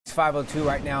It's 5:02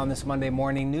 right now on this Monday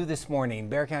morning. New this morning,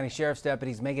 Bexar County Sheriff's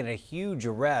deputies making a huge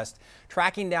arrest,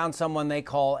 tracking down someone they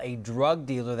call a drug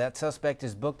dealer. That suspect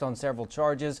is booked on several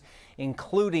charges,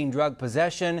 including drug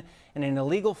possession and an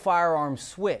illegal firearm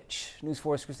switch. News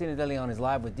 4's Christina De Leon is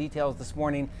live with details this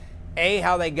morning. A,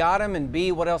 how they got him, and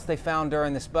B, what else they found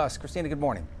during this bust. Christina, good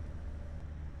morning.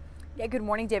 Yeah, good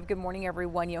morning, Dave. Good morning,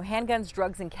 everyone. Handguns,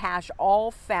 drugs, and cash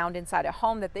all found inside a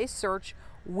home that they search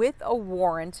with a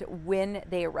warrant when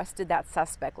they arrested that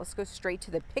suspect. Let's go straight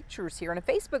to the pictures here. In a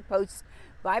Facebook post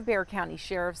by Bexar County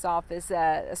Sheriff's Office,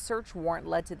 a search warrant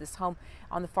led to this home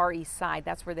on the Far East Side.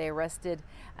 That's where they arrested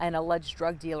an alleged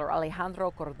drug dealer,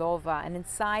 Alejandro Cordova. And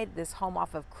inside this home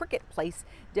off of Cricket Place,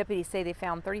 deputies say they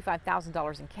found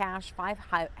 $35,000 in cash, 5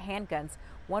 handguns,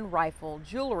 1 rifle,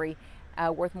 jewelry,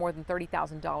 worth more than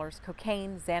 $30,000,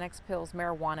 cocaine, Xanax pills,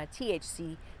 marijuana,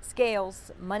 THC,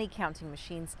 scales, money counting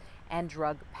machines, and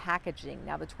drug packaging.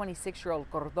 Now, the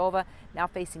 26-year-old Cordova now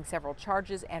facing several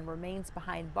charges and remains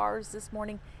behind bars this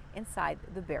morning inside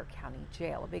the Bexar County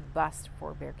Jail. A big bust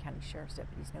for Bexar County Sheriff's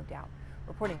deputies, no doubt.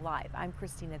 Reporting live, I'm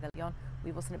Christina De Leon.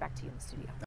 We will send it back to you in the studio.